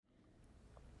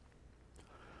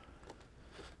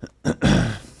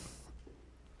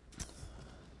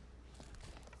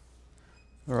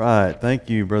right, thank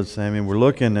you, Brother Sammy. We're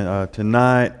looking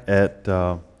tonight at,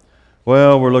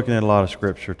 we're looking at a lot of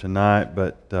Scripture tonight,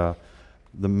 but the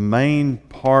main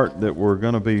part that we're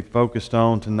going to be focused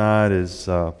on tonight is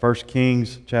 1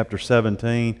 Kings chapter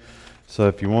 17. So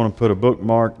if you want to put a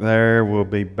bookmark there, we'll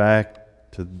be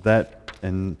back to that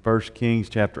in 1 Kings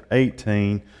chapter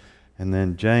 18 and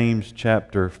then James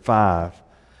chapter 5.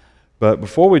 But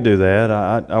before we do that,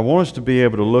 I want us to be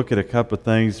able to look at a couple of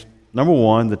things. Number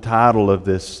one, the title of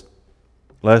this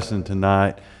lesson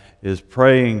tonight is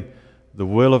Praying the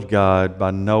Will of God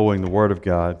by Knowing the Word of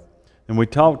God. And we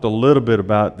talked a little bit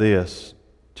about this.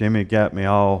 Jimmy got me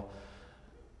all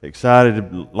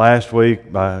excited last week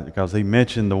because he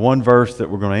mentioned the one verse that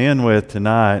we're going to end with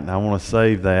tonight, and I want to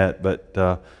save that. But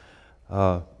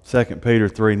 2 Peter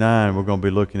 3:9, we're going to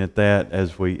be looking at that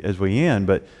as we end.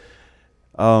 But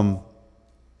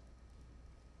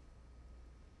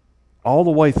all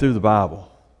the way through the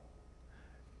Bible,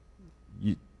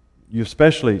 you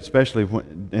especially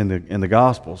in the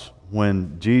Gospels,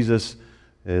 when Jesus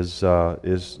is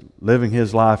living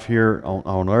his life here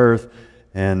on earth,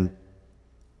 and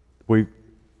the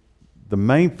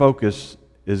main focus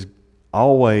is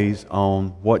always on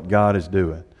what God is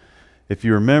doing. If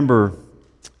you'll remember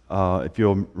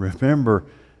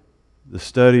the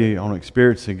study on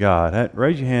experiencing God,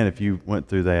 raise your hand if you went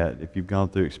through that, if you've gone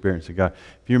through experiencing God.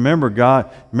 If you remember God,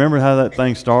 remember how that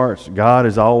thing starts. God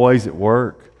is always at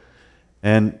work,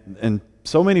 and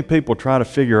so many people try to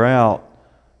figure out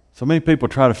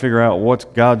what's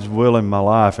God's will in my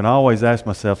life, and I always ask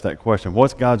myself that question: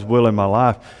 what's God's will in my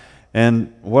life?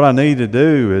 And what I need to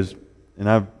do is, and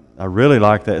I really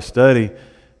like that study.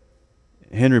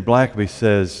 Henry Blackaby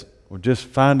says, well, just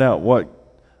find out what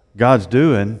God's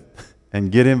doing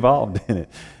and get involved in it.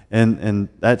 And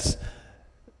that's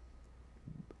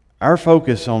our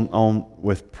focus on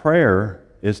with prayer,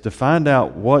 is to find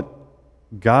out what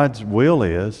God's will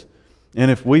is. And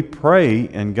if we pray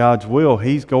in God's will,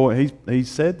 He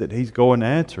said that He's going to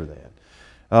answer that.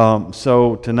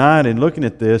 So tonight, in looking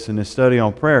at this in this study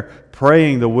on prayer,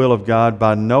 praying the will of God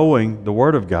by knowing the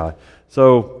Word of God.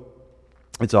 So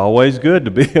it's always good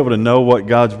to be able to know what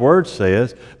God's Word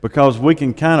says, because we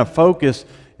can kind of focus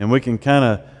and we can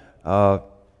kind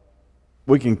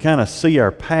of see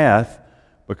our path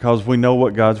because we know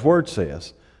what God's Word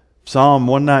says. Psalm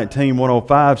 119,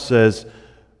 105 says,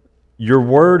 "Your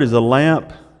Word is a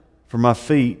lamp for my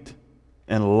feet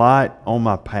and a light on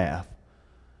my path."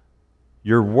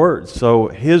 Your Word. So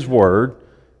His Word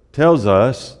tells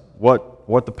us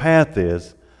what the path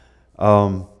is.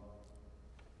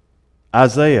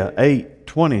 Isaiah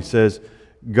 8:20 says,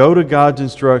 "Go to God's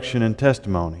instruction and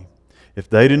testimony. If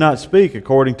they do not speak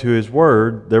according to His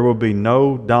word, there will be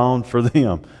no dawn for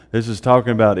them." This is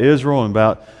talking about Israel and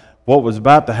about what was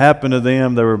about to happen to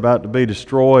them. They were about to be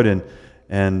destroyed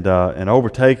and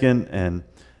overtaken, and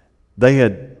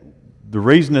the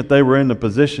reason that they were in the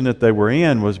position that they were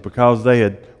in was because they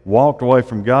had walked away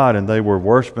from God, and they were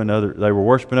worshiping other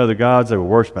gods. They were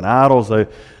worshiping idols.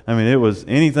 It was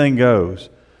anything goes.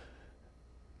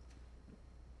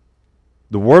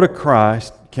 The word of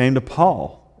Christ came to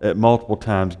Paul at multiple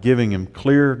times, giving him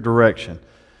clear direction.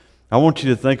 I want you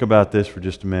to think about this for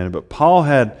just a minute. But Paul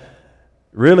had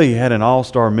an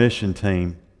all-star mission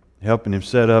team helping him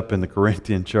set up in the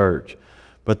Corinthian church.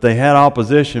 But they had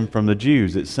opposition from the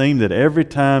Jews. It seemed that every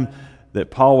time that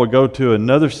Paul would go to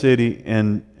another city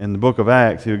in the book of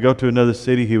Acts, he would go to another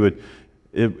city, he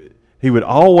would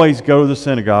always go to the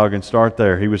synagogue and start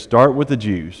there. He would start with the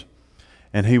Jews,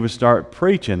 and he would start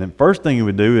preaching. And first thing he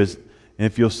would do is, and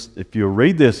if you'll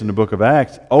read this in the book of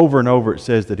Acts, over and over it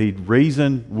says that he'd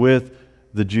reason with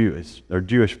the Jewish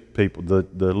people,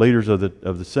 the leaders of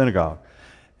the synagogue.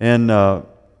 And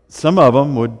some of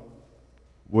them would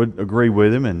agree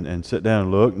with him and sit down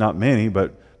and look. Not many,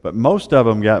 but most of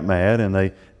them got mad, and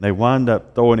they wound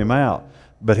up throwing him out.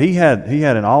 But he had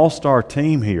an all-star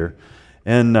team here,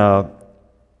 and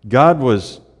God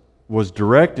was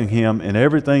directing him in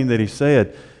everything that he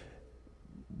said.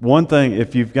 One thing,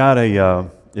 if you've got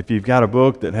a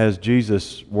book that has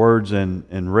Jesus' words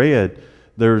in red,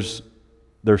 there's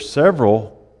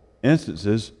several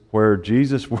instances where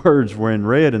Jesus' words were in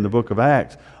red in the book of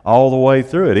Acts all the way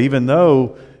through it. Even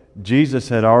though Jesus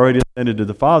had already ascended to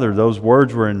the Father, those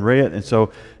words were in red. And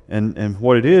so, and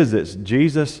what it is, it's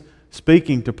Jesus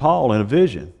speaking to Paul in a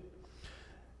vision.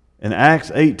 In Acts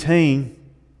 18,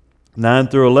 9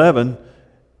 through 11,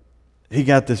 Paul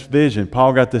got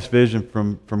this vision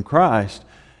from Christ.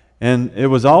 And it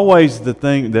was always the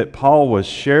thing that Paul was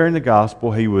sharing the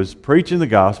gospel, he was preaching the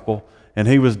gospel, and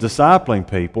he was discipling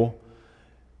people.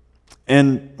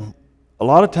 And a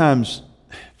lot of times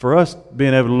for us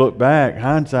being able to look back,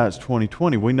 hindsight's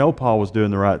 20/20. We know Paul was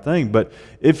doing the right thing, but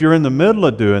if you're in the middle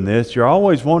of doing this, you're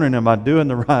always wondering, am I doing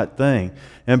the right thing?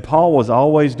 And Paul was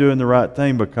always doing the right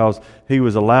thing because he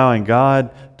was allowing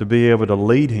God to be able to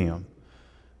lead him.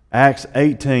 Acts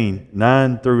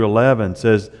 18:9-11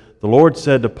 says, the Lord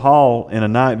said to Paul in a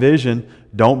night vision,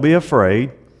 don't be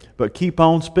afraid, but keep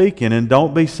on speaking and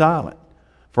don't be silent.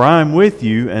 For I am with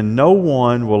you, and no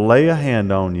one will lay a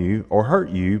hand on you or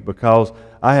hurt you, because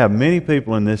I have many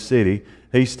people in this city.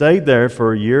 He stayed there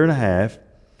for a year and a half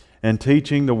and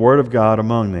teaching the Word of God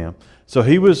among them. So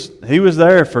he was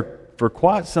there for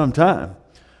quite some time.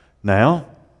 Now,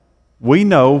 we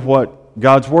know what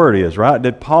God's Word is, right?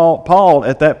 Did Paul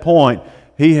at that point,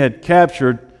 he had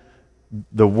captured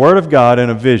the Word of God in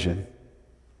a vision.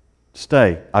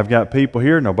 Stay. I've got people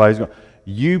here. Nobody's going.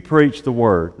 You preach the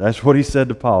Word. That's what he said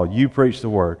to Paul. You preach the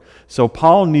Word. So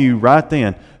Paul knew right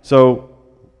then. So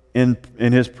in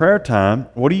his prayer time,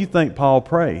 what do you think Paul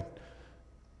prayed?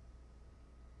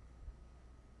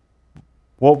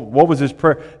 What was his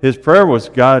prayer? His prayer was,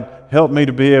 God, help me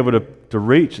to be able to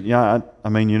reach. Yeah, I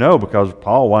mean, because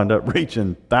Paul wound up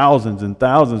reaching thousands and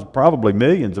thousands, probably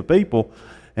millions of people.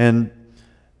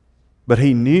 But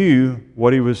he knew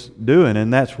what he was doing,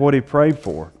 and that's what he prayed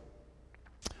for.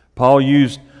 Paul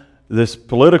used this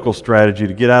political strategy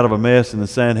to get out of a mess in the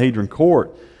Sanhedrin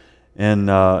court, and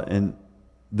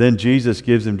then Jesus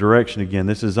gives him direction again.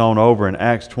 This is on over in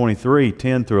Acts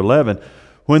 23:10-11.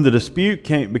 When the dispute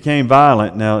became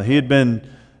violent, now he had been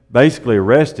basically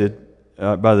arrested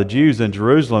by the Jews in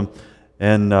Jerusalem,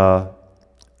 and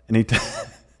he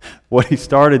what he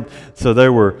started. So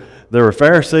there were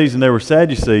Pharisees and there were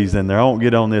Sadducees in there. I won't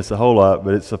get on this a whole lot,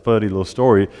 but it's a funny little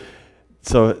story.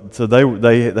 So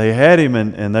they had him,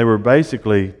 and they were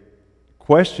basically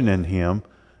questioning him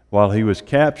while he was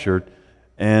captured.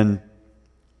 And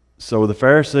so the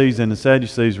Pharisees and the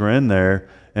Sadducees were in there,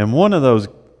 and one of those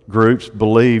groups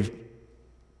believed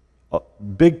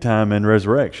big time in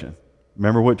resurrection.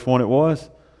 Remember which one it was?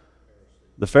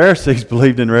 The Pharisees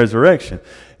believed in resurrection.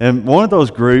 And one of those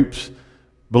groups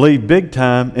believed big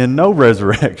time in no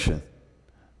resurrection.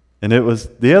 And it was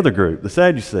the other group, the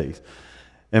Sadducees.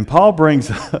 And Paul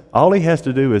brings, all he has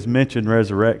to do is mention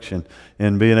resurrection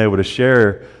and being able to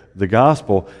share the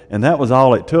gospel, and that was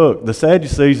all it took. The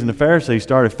Sadducees and the Pharisees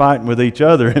started fighting with each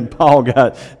other, and Paul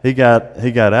got out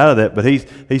of that. But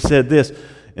he said this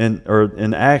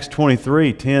in Acts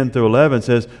 23:10-11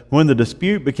 says, when the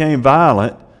dispute became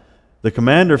violent, the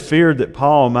commander feared that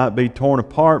Paul might be torn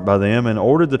apart by them, and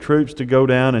ordered the troops to go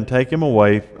down and take him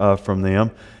away from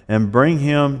them and bring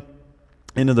him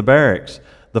into the barracks.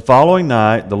 The following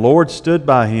night, the Lord stood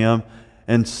by him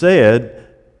and said,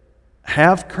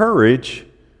 have courage,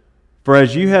 for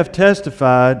as you have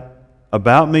testified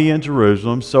about me in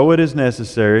Jerusalem, so it is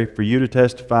necessary for you to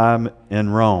testify in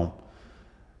Rome.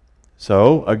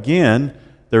 So, again,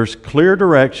 there's clear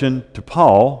direction to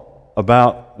Paul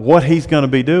about what he's going to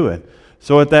be doing.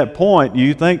 So at that point,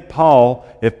 you think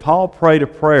if Paul prayed a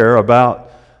prayer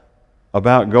about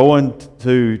going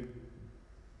to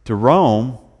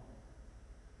Rome,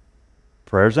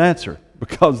 prayer's answered,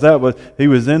 because he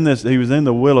was in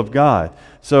the will of God.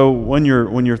 So when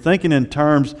you're thinking in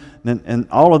terms, and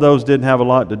all of those didn't have a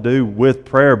lot to do with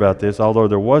prayer about this, although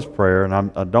there was prayer,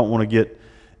 and I don't want to get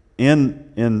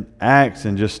in Acts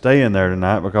and just stay in there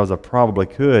tonight because I probably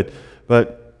could.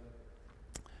 But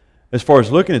as far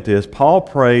as looking at this, Paul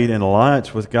prayed in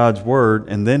alliance with God's Word,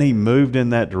 and then he moved in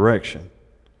that direction.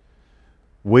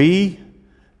 We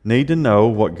need to know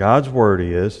what God's Word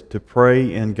is to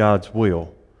pray in God's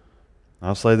will.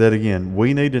 I'll say that again.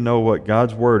 We need to know what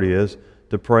God's Word is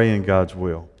to pray in God's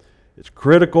will. It's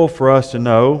critical for us to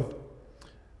know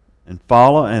and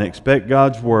follow and expect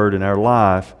God's Word in our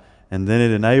life, and then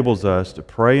it enables us to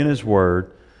pray in His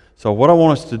Word. So what I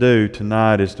want us to do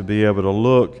tonight is to be able to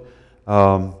look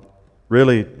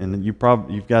really, and you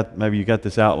got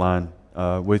this outline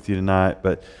with you tonight,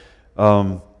 but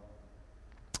I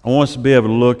want us to be able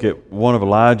to look at one of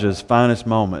Elijah's finest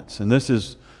moments. And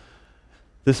this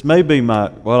may be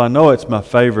I know it's my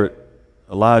favorite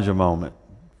Elijah moment.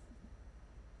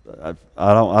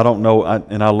 I don't know,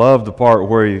 and I love the part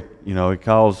where he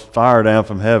calls fire down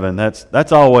from heaven.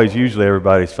 That's always usually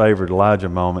everybody's favorite Elijah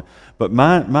moment. But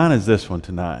mine is this one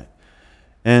tonight.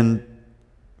 And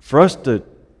for us to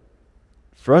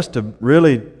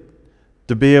really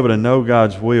to be able to know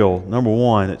God's will, number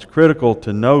one, it's critical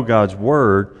to know God's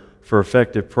Word for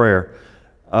effective prayer.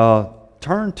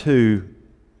 Turn to,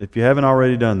 if you haven't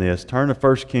already done this, turn to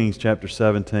 1 Kings chapter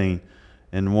 17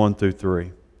 and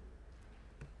 1-3.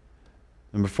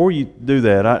 And before you do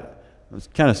that, let's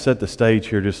kind of set the stage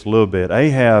here just a little bit.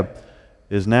 Ahab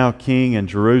is now king in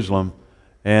Jerusalem,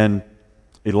 and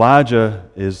Elijah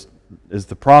is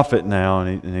the prophet now,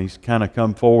 and he's kind of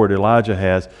come forward, Elijah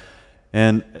has.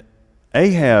 And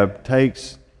Ahab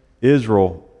takes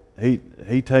Israel,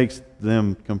 he takes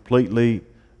them completely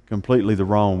the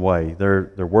wrong way.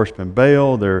 They're worshiping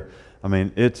Baal.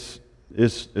 It's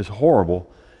horrible.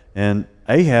 And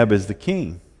Ahab is the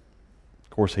king. Of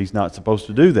course, he's not supposed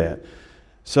to do that.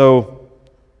 So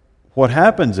what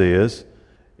happens is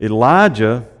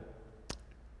Elijah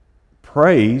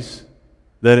prays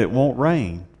that it won't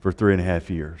rain for 3.5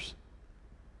 years.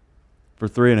 For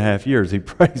 3.5 years, he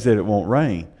prays that it won't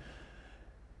rain.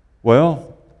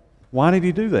 Well, why did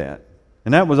he do that?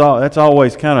 And that's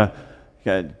always kind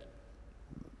of,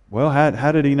 well,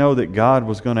 how did he know that God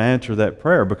was going to answer that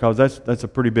prayer? Because that's a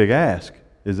pretty big ask,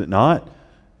 is it not?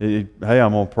 Hey,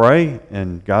 I'm going to pray,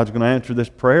 and God's going to answer this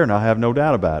prayer, and I have no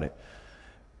doubt about it.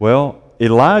 Well,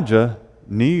 Elijah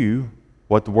knew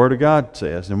what the Word of God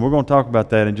says, and we're going to talk about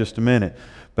that in just a minute.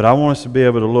 But I want us to be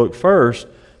able to look first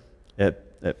at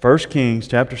 1 Kings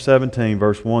chapter 17,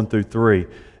 verse 1 through 3.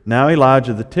 Now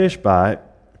Elijah the Tishbite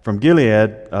from Gilead,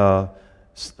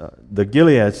 the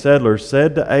Gilead settlers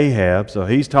said to Ahab, so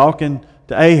he's talking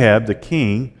to Ahab, the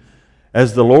king,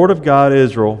 as the Lord of God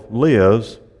Israel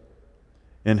lives,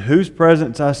 in whose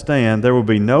presence I stand, there will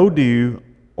be no dew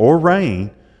or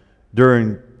rain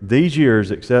during these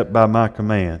years except by my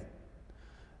command.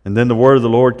 And then the word of the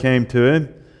Lord came to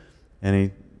him,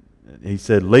 and he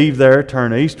said, leave there,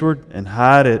 turn eastward, and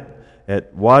hide it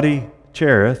at Wadi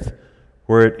Cherith,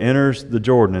 where it enters the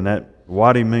Jordan. And that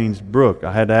Wadi means brook.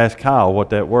 I had to ask Kyle what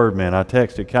that word meant. I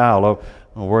texted Kyle, I don't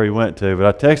know where he went to, but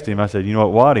I texted him. I said, you know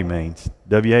what Wadi means?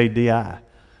 W-A-D-I.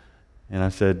 And I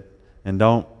said, and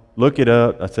don't look it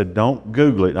up. I said, don't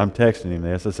Google it. I'm texting him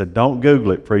this. I said, don't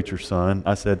Google it, preacher's son.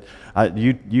 I said,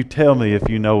 you tell me if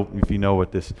you know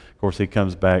what this. Of course, he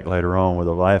comes back later on with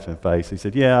a laughing face. He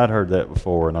said, yeah, I'd heard that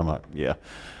before. And I'm like, yeah.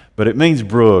 But it means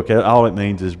brook. All it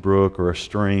means is brook or a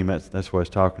stream. That's what it's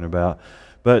talking about.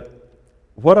 But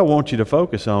what I want you to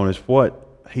focus on is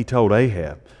what he told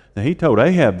Ahab. Now, he told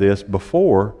Ahab this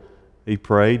before he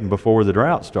prayed and before the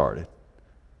drought started.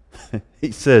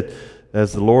 He said,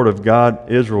 as the Lord of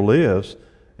God Israel lives,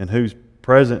 in whose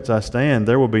presence I stand,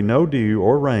 there will be no dew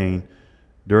or rain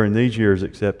during these years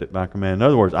except at my command. In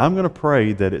other words, I'm going to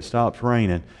pray that it stops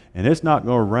raining, and it's not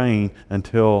going to rain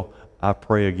until I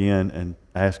pray again and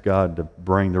ask God to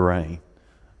bring the rain.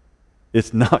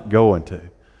 It's not going to.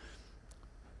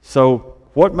 So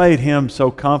what made him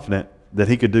so confident that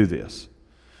he could do this?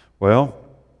 Well,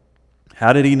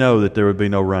 how did he know that there would be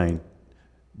no rain?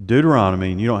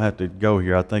 Deuteronomy, and you don't have to go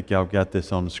here. I think y'all got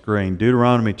this on the screen.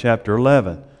 Deuteronomy chapter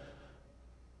 11.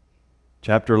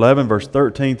 Chapter 11, verse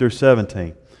 13 through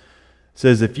 17.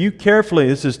 Says, if you carefully,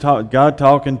 this is God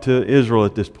talking to Israel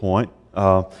at this point.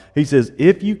 He says,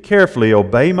 if you carefully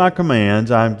obey my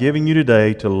commands I am giving you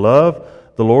today to love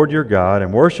the Lord your God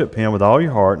and worship Him with all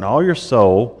your heart and all your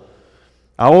soul,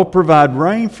 I will provide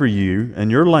rain for you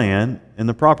and your land in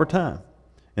the proper time,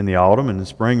 in the autumn and the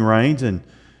spring rains, and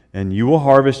you will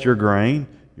harvest your grain,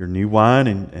 your new wine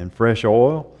and fresh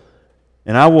oil.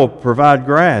 And I will provide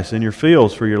grass in your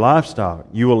fields for your livestock.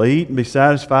 You will eat and be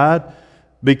satisfied.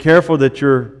 Be careful that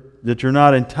you're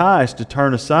not enticed to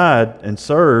turn aside and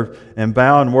serve and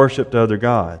bow and worship to other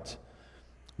gods.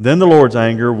 Then the Lord's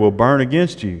anger will burn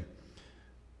against you.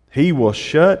 He will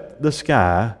shut the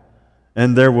sky,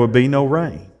 and there will be no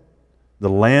rain. The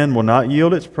land will not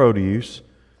yield its produce,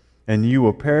 and you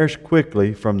will perish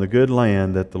quickly from the good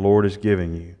land that the Lord is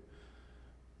giving you.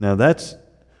 Now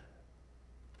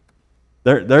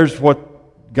there's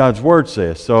what God's Word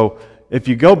says. So if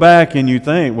you go back and you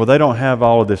think, well, they don't have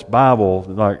all of this Bible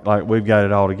like we've got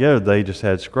it all together. They just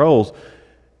had scrolls.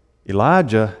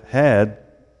 Elijah had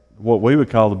what we would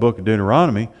call the book of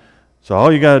Deuteronomy. So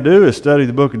all you got to do is study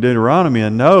the book of Deuteronomy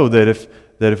and know that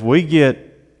if we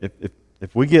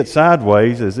get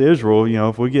sideways as Israel,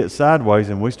 if we get sideways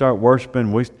and we start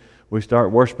worshiping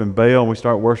Baal and we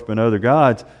start worshiping other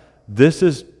gods, this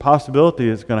is possibility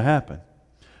it's going to happen.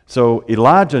 So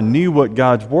Elijah knew what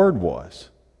God's word was.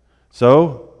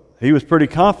 So he was pretty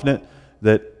confident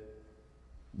that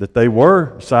they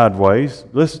were sideways.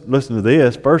 Listen to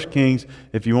this. 1 Kings,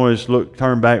 if you want to just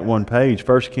turn back one page,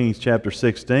 1 Kings chapter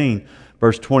 16,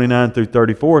 verse 29 through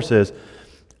 34 says,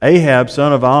 Ahab,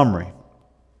 son of Omri,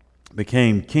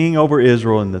 became king over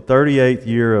Israel in the 38th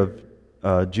year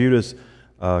of Judah's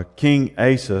King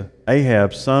Asa.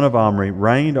 Ahab, son of Omri,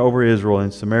 reigned over Israel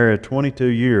in Samaria 22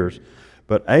 years.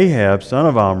 But Ahab, son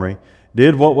of Omri,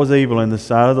 did what was evil in the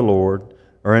sight of the Lord,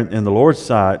 or in the Lord's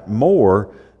sight,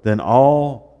 more than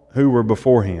all who were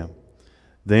before him.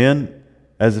 Then,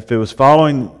 as if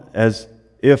following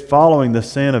the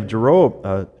sin of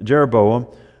Jeroboam,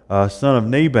 son of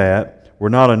Nebat, were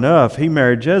not enough, he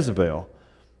married Jezebel,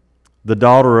 the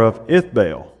daughter of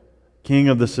Ithbaal, king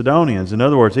of the Sidonians. In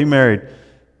other words, he married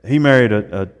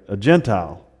a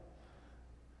Gentile,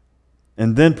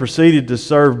 and then proceeded to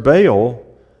serve Baal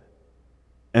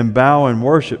and bow and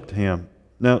worship to him.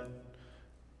 Now,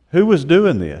 who was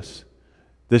doing this?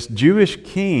 This Jewish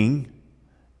king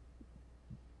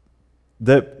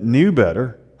that knew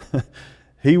better.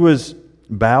 He was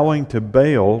bowing to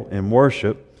Baal in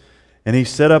worship, and he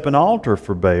set up an altar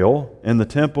for Baal in the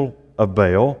temple of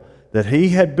Baal that he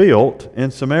had built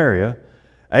in Samaria.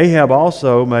 Ahab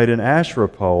also made an Asherah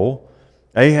pole.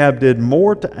 Ahab did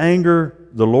more to anger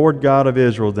the Lord God of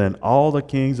Israel than all the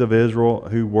kings of Israel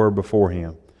who were before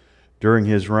him. During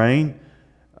his reign,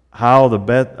 Hiel the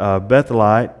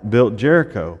Bethelite built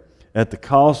Jericho at the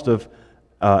cost of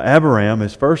Abiram,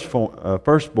 his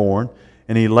firstborn,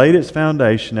 and he laid its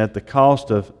foundation at the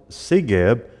cost of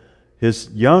Segeb, his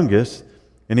youngest,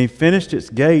 and he finished its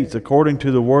gates according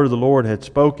to the word of the Lord had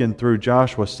spoken through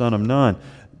Joshua son of Nun.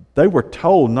 They were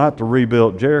told not to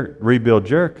rebuild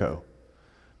Jericho.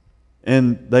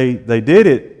 And they did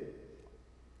it.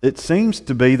 It seems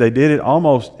to be they did it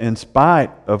almost in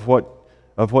spite of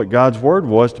what God's word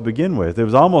was to begin with. It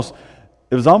was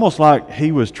almost like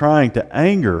he was trying to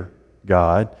anger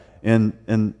God. And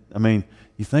I mean,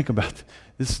 you think about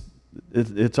this,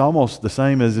 it's almost the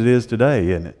same as it is today,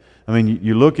 isn't it? I mean,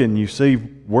 you look and you see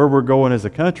where we're going as a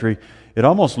country. It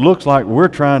almost looks like we're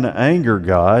trying to anger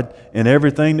God in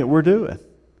everything that we're doing.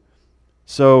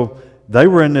 So they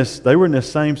were in this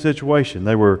same situation.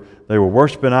 They were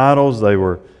worshiping idols. They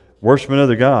were worshiping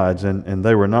other gods, and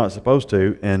they were not supposed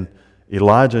to. And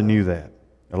Elijah knew that.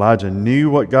 Elijah knew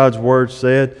what God's word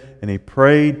said, and he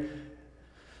prayed.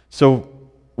 So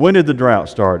when did the drought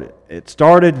start? It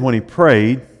started when he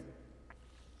prayed,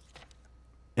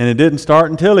 and it didn't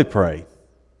start until he prayed.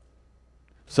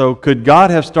 So could God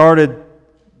have started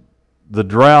the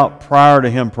drought prior to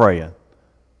him praying?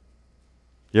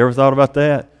 You ever thought about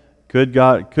that? Could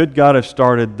God have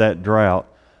started that drought?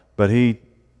 But he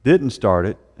didn't start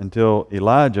it until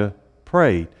Elijah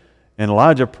prayed. And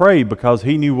Elijah prayed because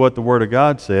he knew what the Word of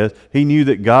God says. He knew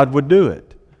that God would do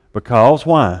it. Because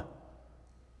why?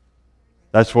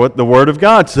 That's what the Word of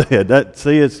God said.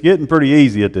 It's getting pretty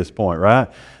easy at this point, right?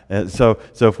 And so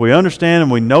if we understand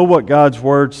and we know what God's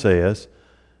Word says,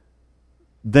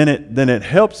 then it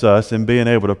helps us in being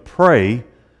able to pray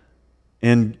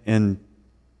in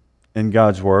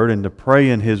God's Word and to pray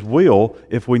in His will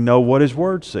if we know what His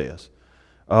Word says.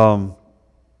 I've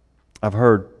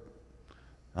heard,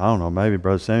 I don't know, maybe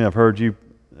Brother Sammy, I've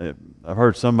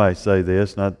heard somebody say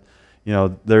this, and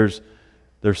there's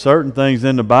certain things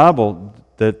in the Bible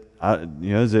that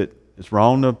it's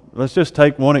wrong to, let's just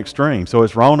take one extreme. So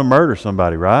it's wrong to murder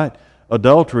somebody, right?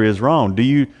 Adultery is wrong.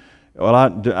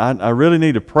 I really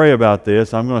need to pray about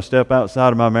this. I'm going to step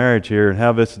outside of my marriage here and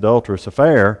have this adulterous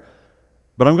affair,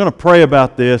 but I'm going to pray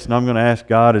about this and I'm going to ask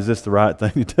God, is this the right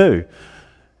thing to do?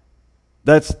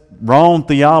 That's wrong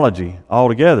theology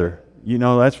altogether.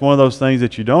 That's one of those things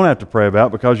that you don't have to pray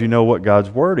about because you know what God's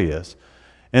Word is.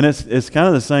 And it's kind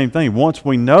of the same thing. Once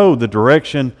we know the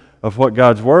direction of what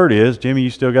God's Word is, Jimmy, you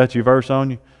still got your verse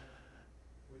on you?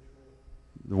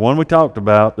 The one we talked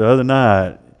about the other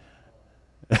night.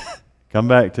 Come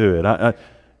back to it.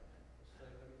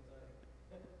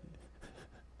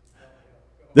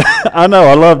 I know,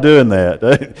 I love doing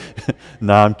that.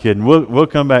 No, I'm kidding. We'll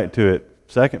come back to it.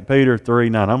 2 Peter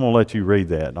 3:9. I'm going to let you read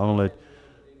that. I'm going to let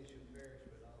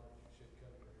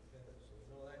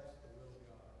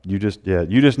you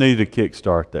just needed a kick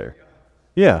start there.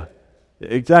 Yeah,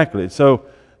 exactly. So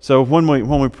when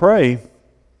we pray,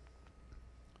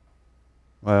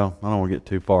 well, I don't want to get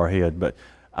too far ahead, but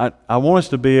I want us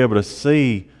to be able to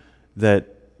see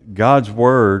that God's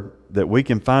Word, that we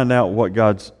can find out what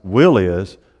God's will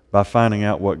is by finding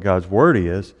out what God's Word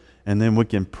is, and then we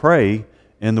can pray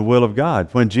in the will of God.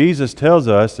 When Jesus tells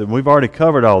us, and we've already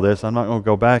covered all this, I'm not going to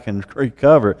go back and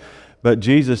recover it, but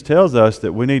Jesus tells us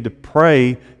that we need to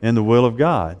pray in the will of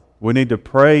God. We need to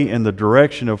pray in the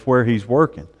direction of where He's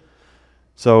working.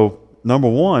 So number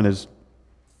one is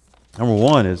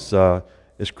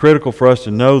it's critical for us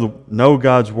to know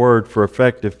God's Word for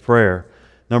effective prayer.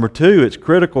 Number two, it's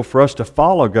critical for us to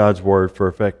follow God's Word for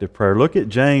effective prayer. Look at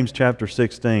James chapter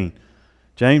 16.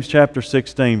 James chapter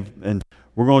 16, and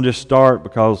we're going to just start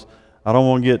because I don't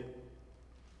want to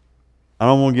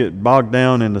get bogged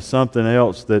down into something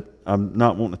else that I'm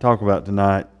not wanting to talk about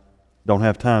tonight. Don't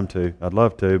have time to. I'd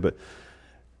love to, but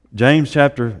James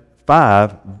chapter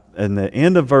 5, and the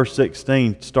end of verse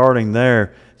 16, starting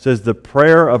there, says, the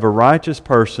prayer of a righteous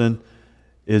person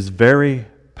is very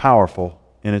powerful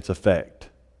in its effect.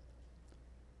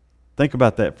 Think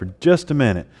about that for just a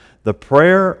minute. The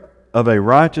prayer of a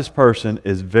righteous person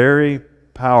is very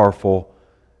powerful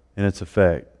in its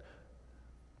effect.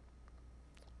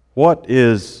 Let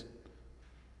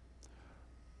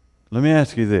me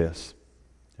ask you this.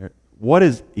 What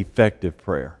is effective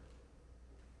prayer?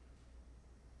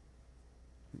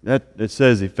 It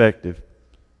says effective.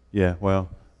 Yeah, well,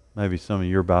 maybe some of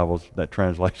your Bibles, that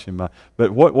translation might.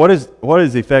 But what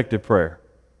is effective prayer?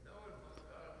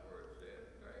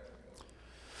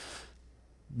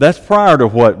 That's prior to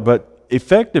what? But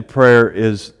effective prayer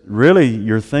is really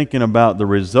you're thinking about the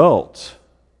results.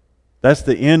 That's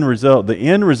the end result. The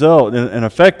end result,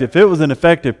 if it was an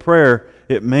effective prayer,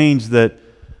 it means that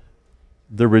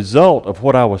the result of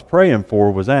what I was praying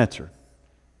for was answered.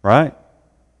 Right?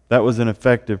 That was an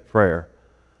effective prayer.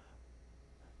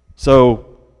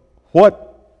 So,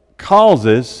 what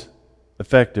causes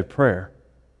effective prayer?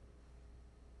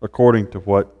 According to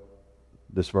what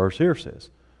this verse here says.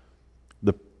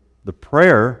 The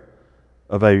prayer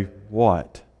of a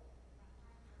what?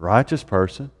 Righteous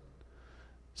person.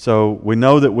 So we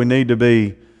know that we need to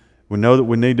be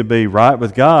right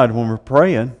with God when we're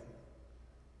praying.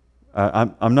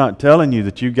 I'm not telling you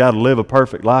that you've got to live a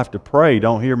perfect life to pray.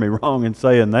 Don't hear me wrong in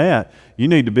saying that. You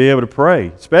need to be able to pray,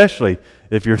 especially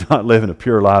if you're not living a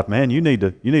pure life, man. You need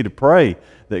to pray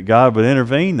that God would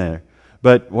intervene there.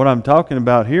 But what I'm talking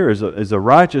about here is a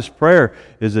righteous prayer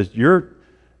is that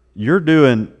you're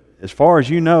doing, as far as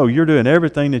you know, you're doing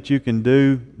everything that you can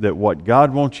do, that what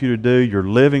God wants you to do. You're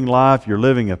living life. You're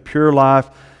living a pure life.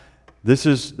 This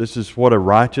is what a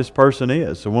righteous person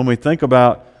is. So when we think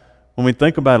about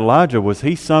Elijah, was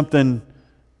he something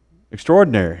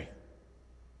extraordinary?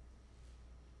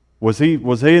 Was he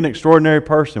an extraordinary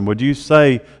person? Would you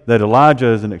say that Elijah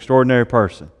is an extraordinary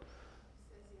person?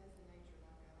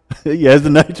 He has the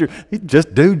nature. He's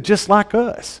just like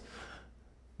us.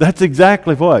 That's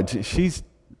exactly what.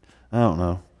 I don't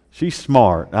know. She's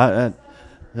smart. I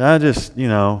just,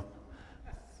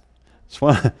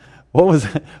 what was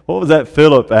that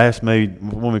Philip asked me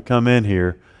when we come in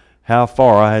here, how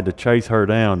far I had to chase her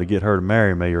down to get her to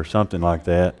marry me or something like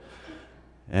that.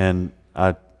 And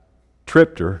I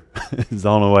tripped her. It's the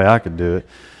only way I could do it.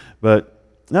 But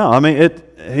no,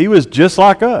 he was just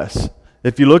like us.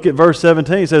 If you look at verse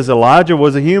 17, it says Elijah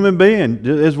was a human being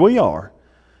as we are.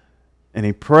 And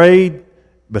he prayed,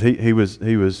 but he was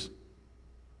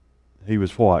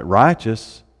what?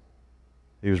 Righteous.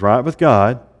 He was right with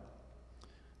God.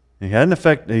 He had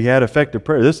effective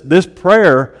prayer. This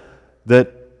prayer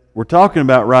that we're talking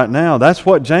about right now, that's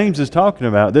what James is talking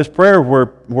about. This prayer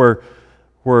where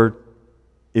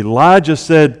Elijah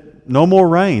said, no more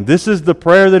rain. This is the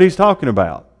prayer that he's talking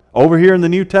about over here in the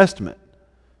New Testament.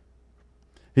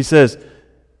 He says,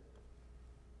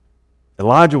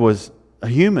 Elijah was a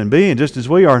human being just as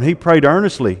we are, and he prayed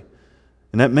earnestly,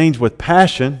 and that means with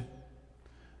passion,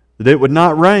 that it would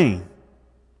not rain.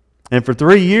 And for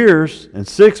 3 years and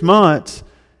 6 months,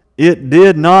 it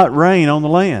did not rain on the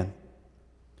land.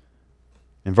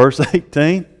 In verse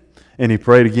 18, and he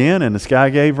prayed again, and the sky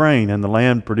gave rain, and the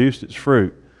land produced its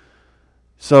fruit.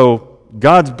 So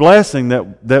God's blessing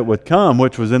that would come,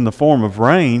 which was in the form of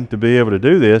rain, to be able to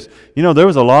do this, there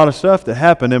was a lot of stuff that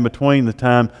happened in between the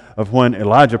time of when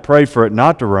Elijah prayed for it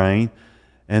not to rain,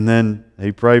 and then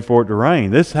he prayed for it to rain.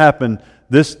 This happened,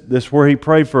 this where he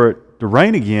prayed for it to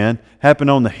rain again, happened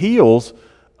on the heels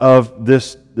of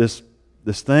this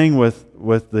thing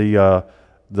with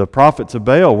the prophets of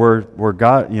Baal, where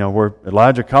God, where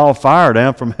Elijah called fire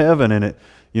down from heaven, and it,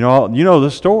 you know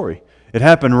the story. It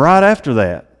happened right after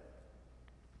that.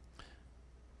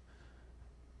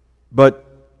 But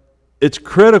it's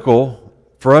critical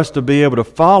for us to be able to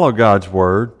follow God's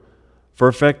Word for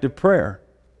effective prayer.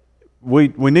 We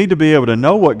need to be able to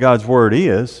know what God's Word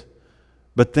is,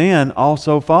 but then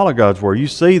also follow God's Word. You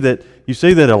see that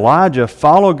Elijah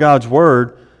followed God's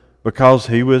Word because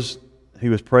he was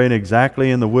praying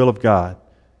exactly in the will of God,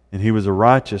 and he was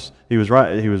righteous.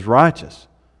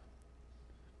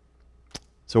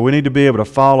 So we need to be able to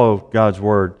follow God's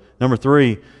Word. Number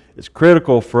 3, it's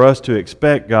critical for us to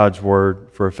expect God's Word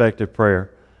for effective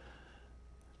prayer.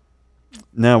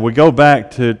 Now, we go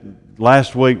back to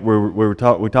last week where we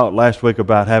talked last week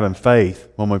about having faith.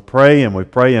 When we pray and we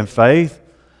pray in faith,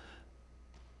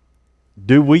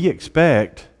 do we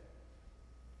expect,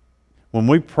 when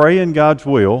we pray in God's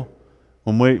will,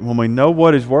 when we know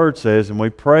what His Word says and we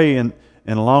pray and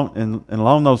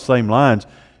along those same lines,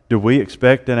 do we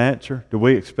expect an answer? Do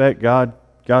we expect God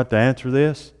God to answer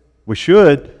this? We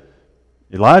should.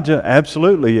 Elijah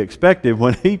absolutely expected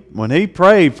when he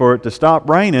prayed for it to stop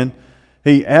raining,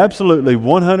 he absolutely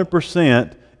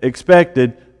 100%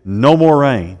 expected no more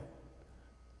rain.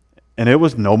 And it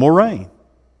was no more rain.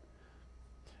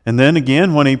 And then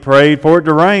again, when he prayed for it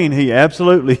to rain, he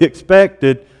absolutely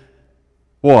expected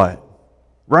what?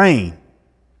 Rain.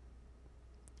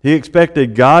 He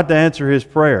expected God to answer his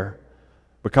prayer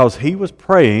because he was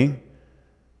praying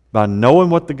by knowing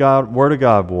what the Word of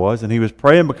God was, and he was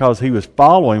praying because he was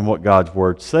following what God's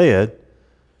Word said,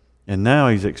 and now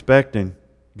he's expecting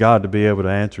God to be able to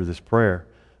answer this prayer.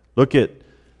 Look at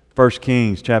 1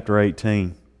 Kings chapter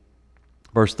 18,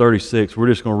 verse 36. We're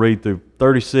just going to read through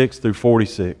 36 through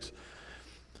 46.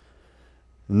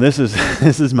 And this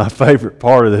is my favorite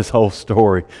part of this whole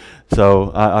story.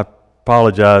 So I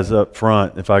apologize up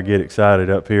front if I get excited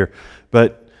up here.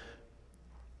 But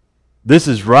this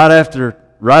is right after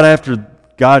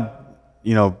God,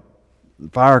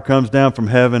 fire comes down from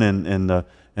heaven and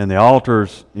the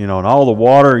altars, and all the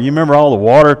water. You remember all the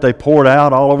water that they poured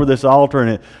out all over this altar, and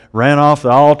it ran off the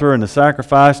altar and the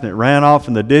sacrifice, and it ran off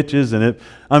in the ditches, and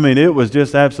it was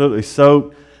just absolutely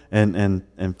soaked. And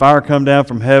fire come down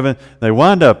from heaven. They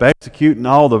wind up executing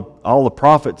all the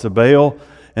prophets of Baal,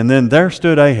 and then there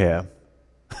stood Ahab.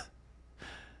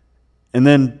 And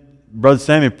then Brother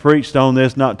Sammy preached on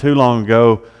this not too long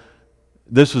ago.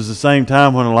 This was the same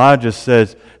time when Elijah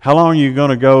says, "How long are you going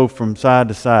to go from side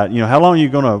to side? How long are you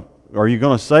going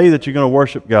to say that you're going to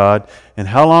worship God, and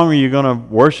how long are you going to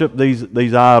worship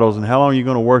these idols, and how long are you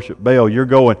going to worship Baal? You're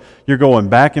going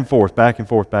back and forth, back and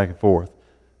forth, back and forth."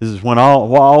 This is when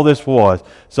all this was.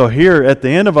 So here at the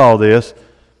end of all this,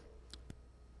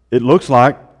 it looks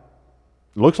like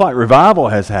revival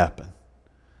has happened.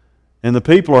 And the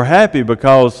people are happy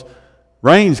because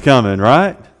rain's coming,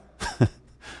 right?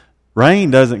 Rain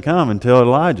doesn't come until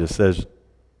Elijah says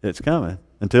it's coming,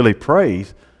 until he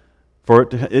prays for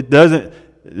it to, it doesn't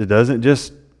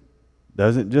just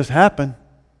happen.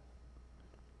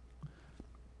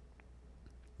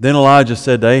 Then Elijah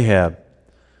said to Ahab,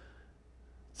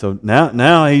 so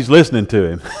now he's listening to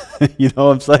him. You know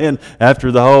what I'm saying?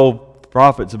 After the whole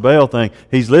prophets of Baal thing,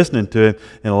 he's listening to him.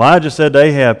 And Elijah said to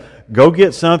Ahab, "Go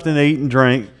get something to eat and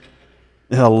drink."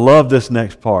 And I love this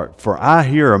next part. "For I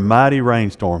hear a mighty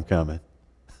rainstorm coming."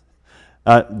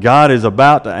 God is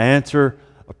about to answer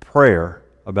a prayer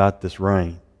about this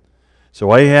rain.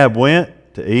 So Ahab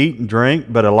went to eat and drink,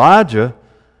 but Elijah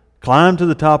climbed to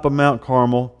the top of Mount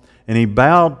Carmel, and he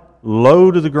bowed low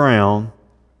to the ground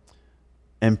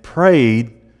and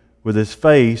prayed with his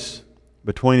face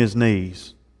between his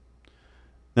knees.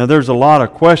 Now there's a lot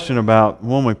of question about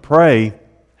when we pray,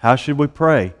 how should we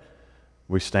pray? Do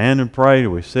we stand and pray? Do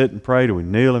we sit and pray? Do we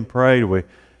kneel and pray? Do we,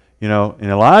 and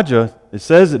Elijah, it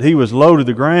says that he was low to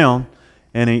the ground,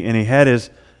 and he had his,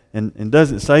 and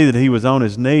doesn't say that he was on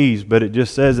his knees, but it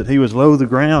just says that he was low to the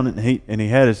ground, and he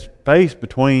had his face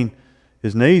between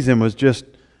his knees and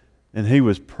he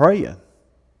was praying.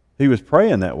 He was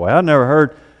praying that way. I've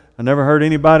never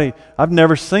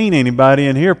seen anybody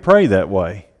in here pray that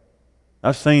way.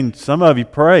 I've seen some of you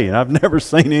pray, and I've never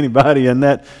seen anybody in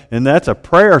that, and that's a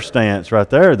prayer stance right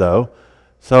there, though.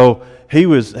 So he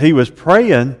was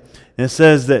praying, and it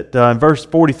says that in verse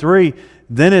 43,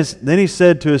 then he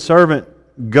said to his servant,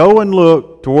 "Go and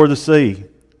look toward the sea."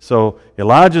 So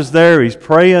Elijah's there, he's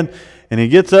praying, and he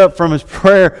gets up from his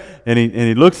prayer, and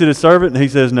he looks at his servant, and he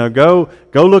says, "Now go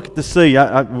look at the sea.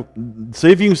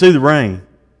 See if you can see the rain."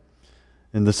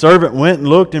 And the servant went and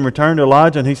looked and returned to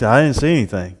Elijah, and he said, "I didn't see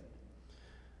anything."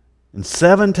 And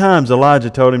 7 times Elijah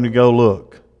told him to go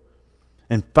look.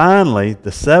 And finally,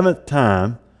 the 7th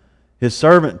time, his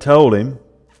servant told him,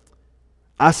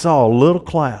 "I saw a little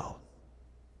cloud."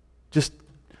 Just,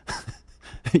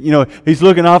 he's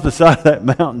looking off the side of that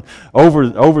mountain over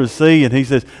the sea, and he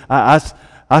says,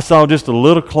 I saw just a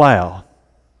little cloud.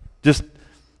 Just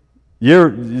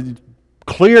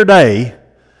clear day,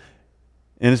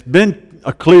 and it's been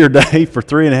a clear day for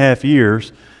 3.5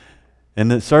 years. And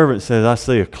the servant says, "I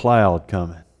see a cloud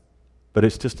coming, but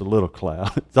it's just a little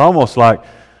cloud." It's almost like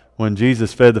when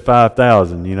Jesus fed the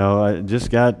 5,000. I just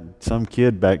got some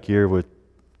kid back here with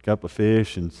a couple of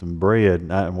fish and some bread.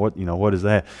 And what is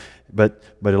that? But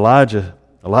Elijah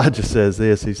says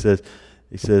this. He says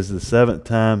the 7th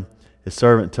time his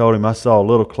servant told him, "I saw a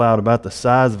little cloud about the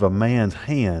size of a man's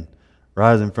hand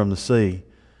rising from the sea."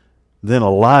 Then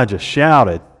Elijah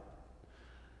shouted,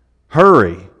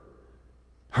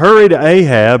 Hurry to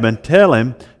Ahab and tell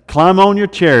him, climb on your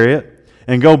chariot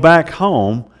and go back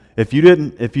home. If you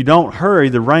don't hurry,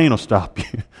 the rain will stop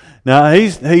you." Now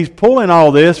he's pulling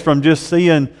all this from just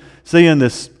seeing seeing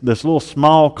this little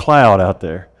small cloud out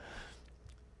there.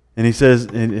 And he says,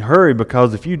 and hurry,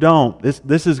 because if you don't,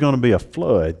 this is going to be a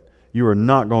flood. You are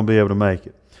not going to be able to make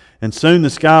it. And soon the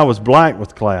sky was black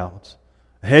with clouds.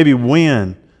 A heavy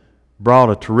wind brought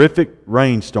a terrific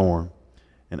rainstorm.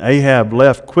 And Ahab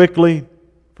left quickly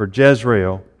for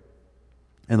Jezreel.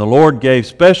 And the Lord gave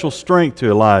special strength to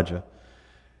Elijah.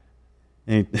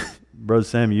 And Brother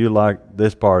Samuel, you like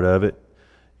this part of it.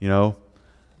 You know,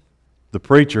 the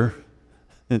preacher.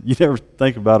 You never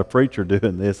think about a preacher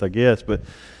doing this, I guess, but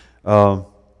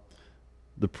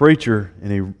the preacher,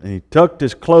 and he tucked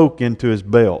his cloak into his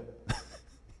belt.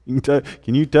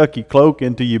 Can you tuck your cloak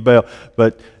into your belt?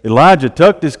 But Elijah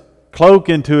tucked his cloak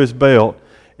into his belt,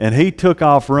 and he took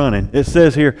off running. It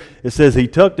says he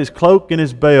tucked his cloak in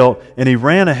his belt, and he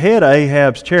ran ahead of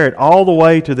Ahab's chariot all the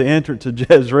way to the entrance of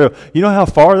Jezreel. You know how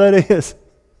far that is?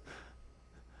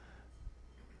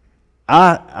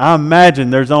 I imagine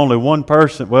there's only one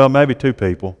person, well, maybe two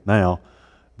people now,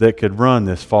 that could run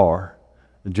this far.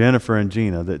 Jennifer and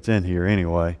Gina, that's in here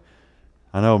anyway.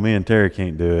 I know me and Terry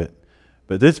can't do it.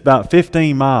 But this is about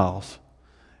 15 miles.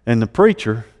 And the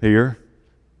preacher here,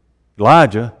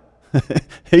 Elijah,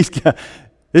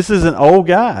 this is an old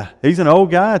guy. He's an old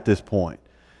guy at this point.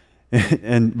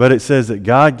 But it says that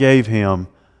God gave him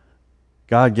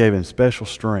special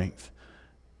strength.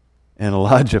 And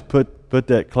Elijah put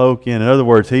that cloak in. In other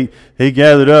words, he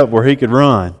gathered up where he could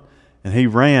run. And he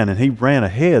ran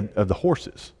ahead of the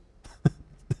horses.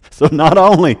 So not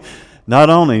only,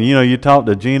 you talk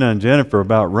to Gina and Jennifer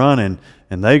about running,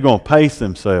 and they're going to pace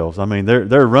themselves. I mean,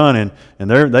 they're running, and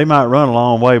they might run a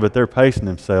long way, but they're pacing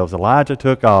themselves. Elijah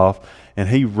took off, and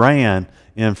he ran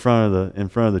in front of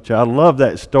the child. I love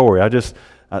that story.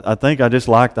 I think I just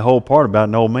like the whole part about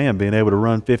an old man being able to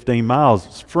run 15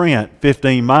 miles, sprint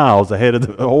 15 miles ahead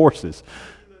of the horses.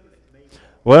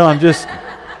 Well, I'm just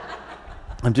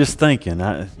thinking.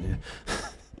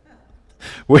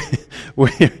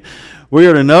 We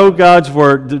are to know God's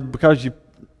word because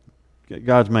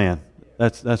God's man.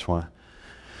 That's why.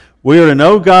 We are to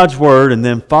know God's word and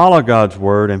then follow God's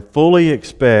word and fully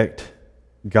expect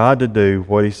God to do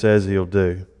what He says He'll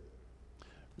do.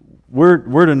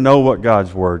 We're to know what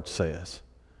God's word says.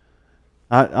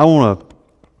 I want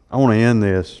to end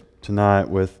this tonight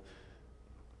with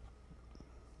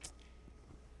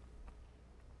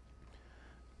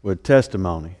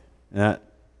testimony. And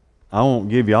I won't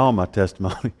give you all my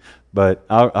testimony, but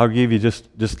I'll give you just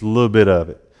a little bit of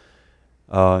it.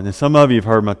 And some of you have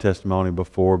heard my testimony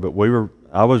before, but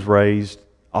I was raised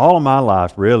all of my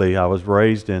life. Really, I was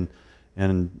raised in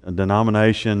a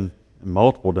denomination,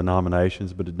 multiple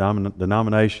denominations, but a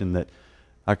denomination that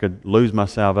I could lose my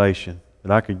salvation,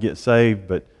 that I could get saved,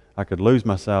 but I could lose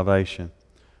my salvation,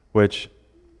 which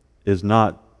is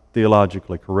not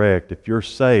theologically correct. If you're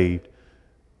saved,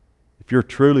 if you're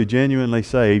truly, genuinely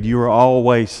saved, you are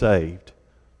always saved.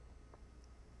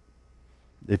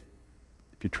 If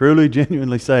you're truly,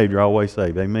 genuinely saved, you're always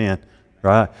saved. Amen.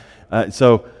 Right?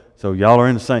 So y'all are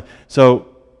in the same.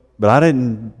 But I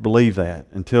didn't believe that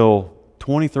until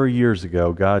 23 years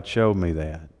ago. God showed me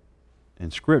that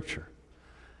in Scripture.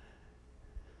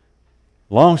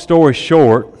 Long story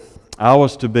short, I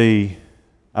was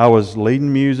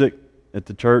leading music at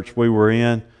the church we were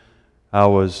in. I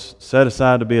was set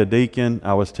aside to be a deacon.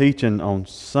 I was teaching on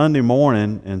Sunday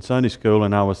morning in Sunday school,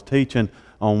 and I was teaching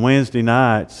on Wednesday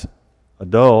nights,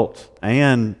 adults,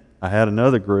 and I had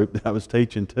another group that I was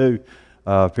teaching to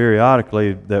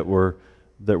periodically that were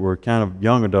kind of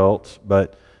young adults.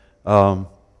 But God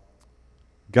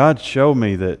showed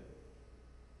me that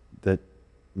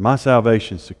my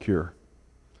salvation's secure.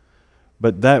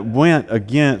 But that went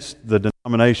against the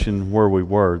denomination where we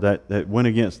were. That went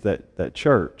against that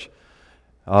church.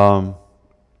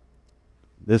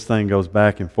 This thing goes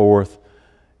back and forth,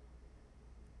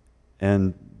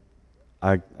 and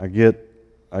I get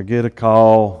a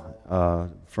call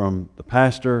from the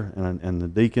pastor and the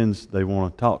deacons. They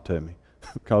want to talk to me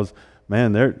because,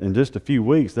 man, they're in just a few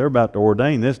weeks they're about to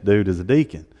ordain this dude as a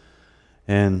deacon,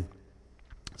 and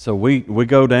so we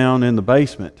go down in the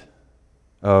basement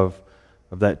of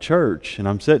that church, and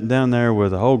I'm sitting down there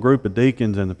with a whole group of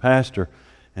deacons and the pastor,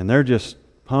 and they're just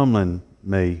pummeling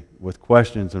me with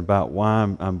questions about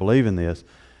why I'm believing this.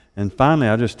 And finally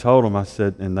I just told them, I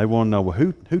said, and they want to know, well,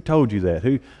 who told you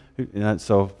that?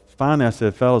 So finally I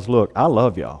said, fellas, look, I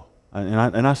love y'all,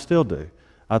 and I still do.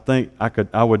 I think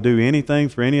I would do anything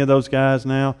for any of those guys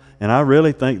now, and I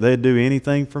really think they'd do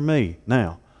anything for me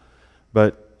now.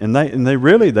 But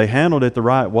they handled it the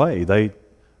right way.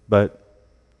 But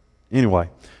anyway,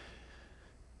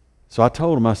 so I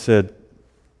told them, I said,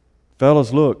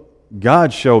 fellas, look,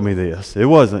 God showed me this. It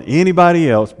wasn't anybody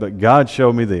else, but God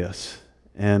showed me this.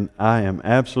 And I am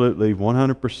absolutely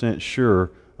 100%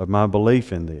 sure of my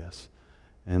belief in this.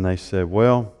 And they said,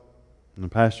 well, and the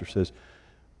pastor says,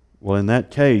 well, in that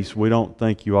case, we don't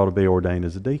think you ought to be ordained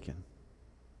as a deacon.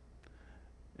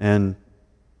 And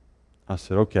I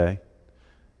said, okay.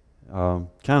 Kind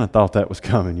of thought that was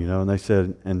coming, And they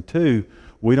said, and two,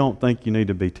 we don't think you need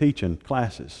to be teaching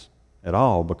classes at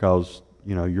all because,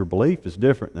 your belief is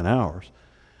different than ours.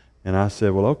 And I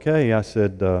said, well, okay. I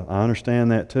said, I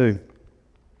understand that too.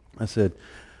 I said,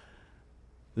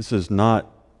 this is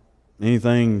not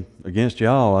anything against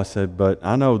y'all. I said, but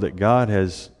I know that God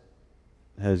has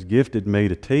gifted me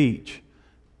to teach,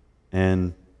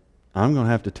 and I'm going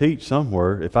to have to teach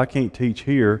somewhere. If I can't teach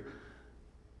here,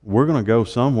 we're going to go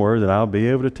somewhere that I'll be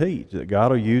able to teach, that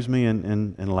God will use me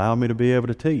and allow me to be able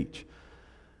to teach.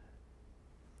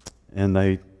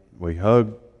 And we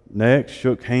hugged necks,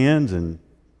 shook hands, and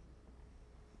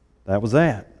that was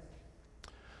that.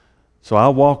 So I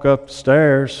walk up the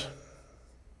stairs,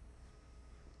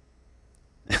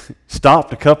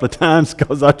 stopped a couple of times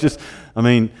because I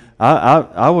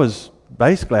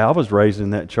was raised in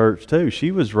that church too.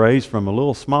 She was raised from a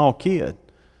little small kid.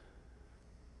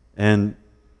 And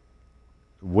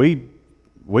we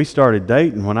started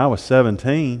dating when I was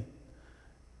 17.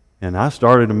 And I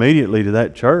started immediately to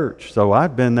that church. So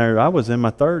I'd been there, I was in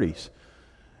my 30s.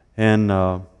 And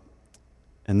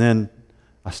then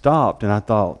I stopped and I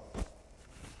thought,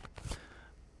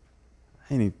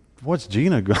 hey, what's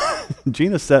Gina going?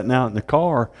 Gina's sitting out in the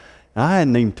car, and I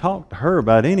hadn't even talked to her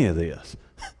about any of this.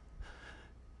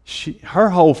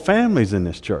 Her whole family's in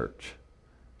this church.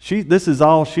 This is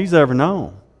all she's ever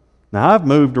known. Now I've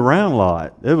moved around a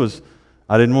lot. I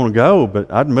didn't want to go,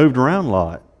 but I'd moved around a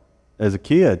lot as a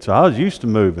kid, so I was used to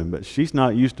moving, but she's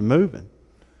not used to moving,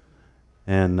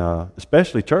 and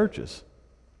especially churches.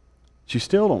 She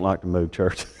still don't like to move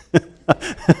churches.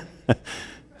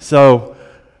 So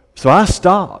I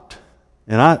stopped,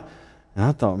 and I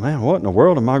thought, man, what in the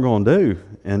world am I going to do?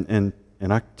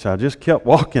 So I just kept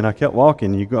walking. I kept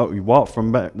walking. You walk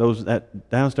from back that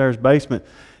downstairs basement,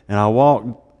 and I walked,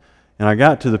 and I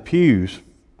got to the pews.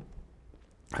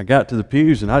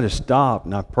 And I just stopped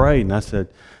and I prayed and I said,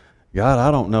 God,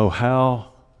 I don't know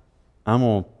how I'm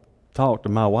going to talk to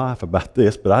my wife about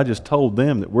this, but I just told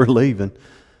them that we're leaving,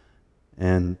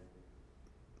 and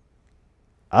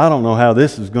I don't know how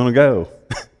this is going to go.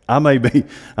 I may be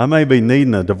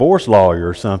needing a divorce lawyer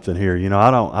or something here. I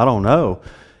don't know.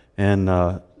 And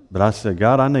but I said,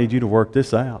 God, I need you to work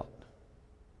this out.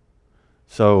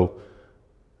 So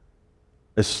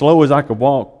as slow as I could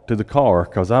walk to the car,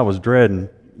 because I was dreading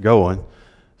going.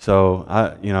 So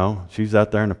she's out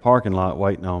there in the parking lot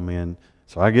waiting on me, and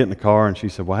so I get in the car, and she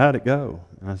said, well, how'd it go?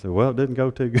 And I said, well, it didn't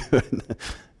go too good.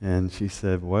 And she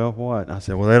said, well, what? And I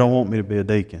said, well, they don't want me to be a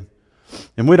deacon.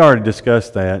 And we'd already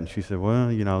discussed that, and she said, well,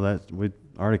 we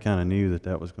already kind of knew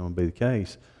that was going to be the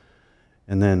case.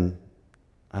 And then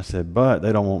I said, but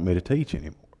they don't want me to teach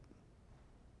anymore.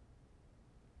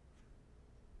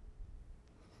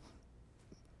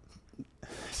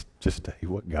 Just tell you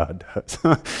what God does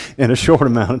in a short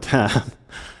amount of time.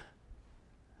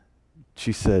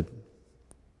 She said,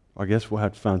 I guess we'll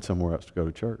have to find somewhere else to go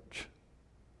to church.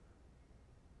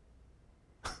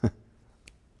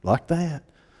 Like that.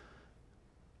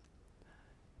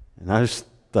 And I just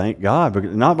thank God,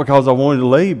 not because I wanted to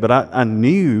leave, but I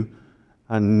knew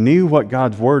what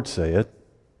God's Word said,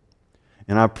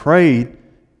 and I prayed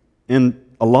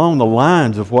along the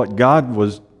lines of what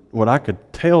I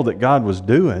could tell that God was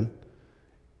doing,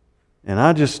 and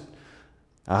I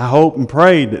hoped and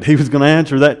prayed that He was going to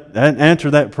answer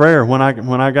that prayer when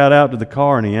I got out to the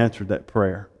car, and He answered that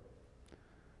prayer.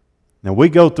 Now we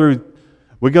go through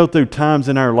times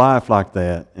in our life like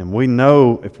that, and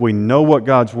if we know what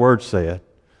God's Word said.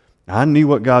 I knew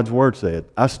what God's Word said.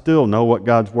 I still know what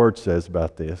God's Word says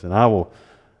about this, and I will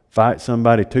fight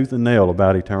somebody tooth and nail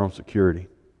about eternal security.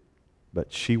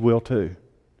 But she will too.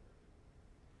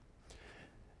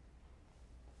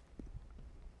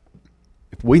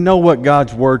 If we know what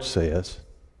God's Word says,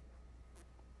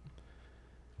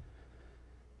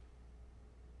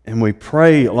 and we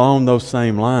pray along those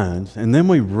same lines, and then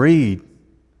we read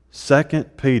 2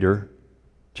 Peter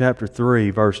chapter 3,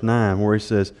 verse 9, where he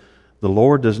says, the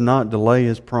Lord does not delay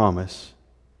His promise,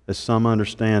 as some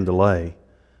understand delay,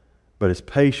 but is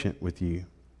patient with you,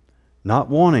 not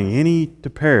wanting any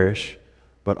to perish,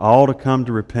 but all to come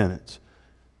to repentance.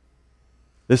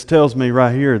 This tells me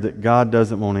right here that God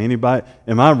doesn't want anybody.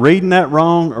 Am I reading that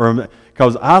wrong?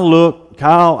 Because I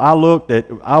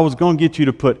was going to get you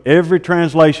to put every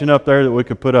translation up there that we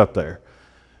could put up there.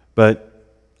 But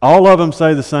All of them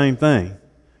say the same thing.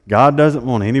 God doesn't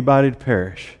want anybody to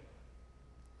perish.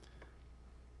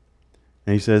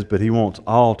 And he says, but he wants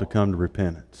all to come to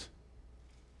repentance.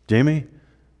 Jimmy,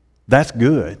 that's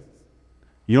good.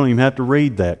 You don't even have to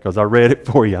read that because I read it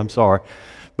for you. I'm sorry.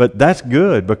 But that's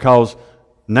good because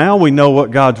now we know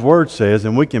what God's Word says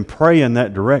and we can pray in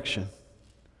that direction.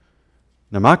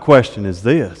 Now my question is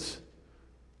this.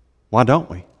 Why don't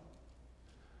we?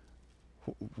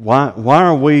 Why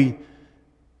are we...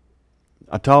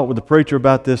 I talked with the preacher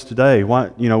about this today. Why,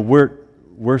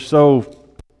 we're so...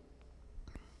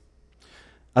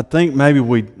 I think maybe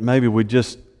we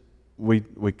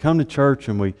come to church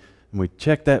and we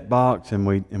check that box and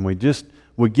we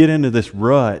get into this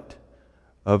rut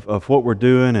of what we're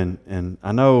doing, and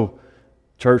I know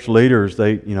church leaders,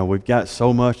 we've got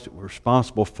so much that we're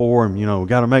responsible for, and we've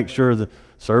got to make sure the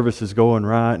service is going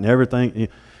right and everything.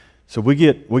 So we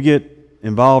get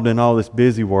involved in all this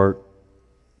busy work.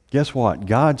 Guess what?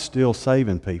 God's still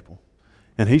saving people.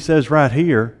 And he says right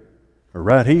here,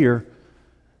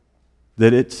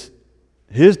 that it's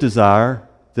his desire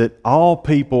that all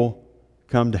people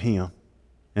come to him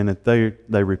and that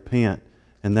they repent,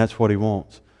 and that's what he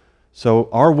wants. So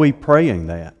are we praying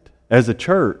that? As a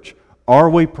church, are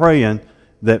we praying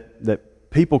that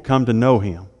people come to know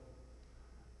him?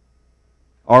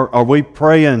 Are we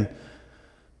praying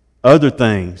other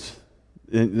things?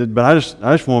 But I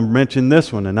just want to mention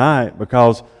this one tonight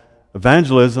because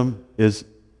evangelism is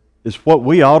what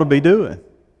we ought to be doing.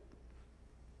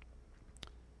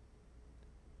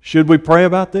 Should we pray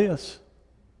about this?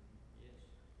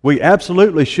 We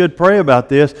absolutely should pray about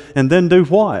this, and then do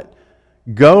what?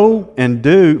 Go and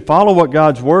follow what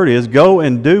God's Word is, go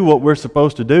and do what we're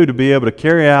supposed to do to be able to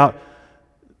carry out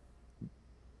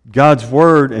God's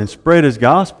Word and spread His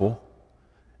gospel,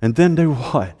 and then do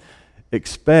what?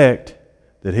 Expect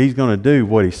that He's going to do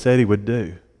what He said He would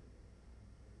do.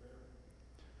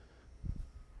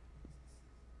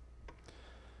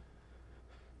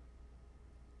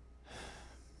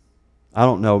 I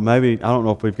don't know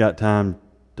if we've got time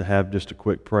to have just a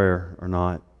quick prayer or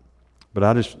not.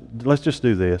 But let's just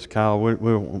do this. Kyle, we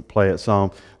won't play that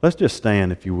song. Let's just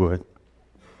stand if you would.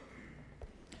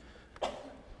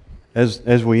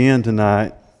 As we end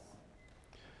tonight,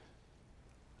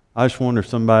 I just wonder if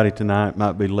somebody tonight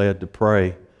might be led to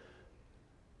pray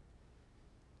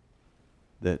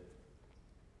that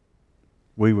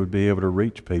we would be able to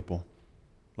reach people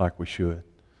like we should.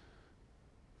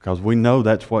 Because we know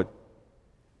that's what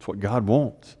God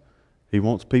wants. He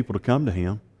wants people to come to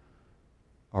Him.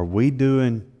 Are we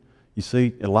doing... You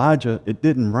see, Elijah, it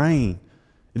didn't rain.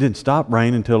 It didn't stop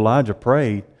raining until Elijah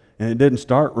prayed, and it didn't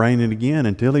start raining again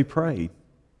until he prayed.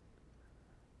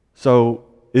 So,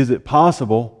 is it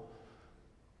possible...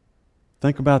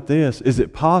 Think about this. Is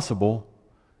it possible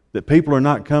that people are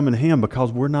not coming to Him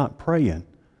because we're not praying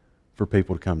for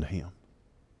people to come to Him?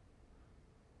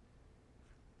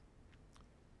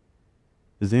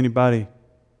 Does anybody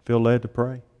feel led to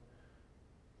pray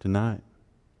tonight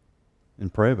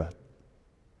and pray about it?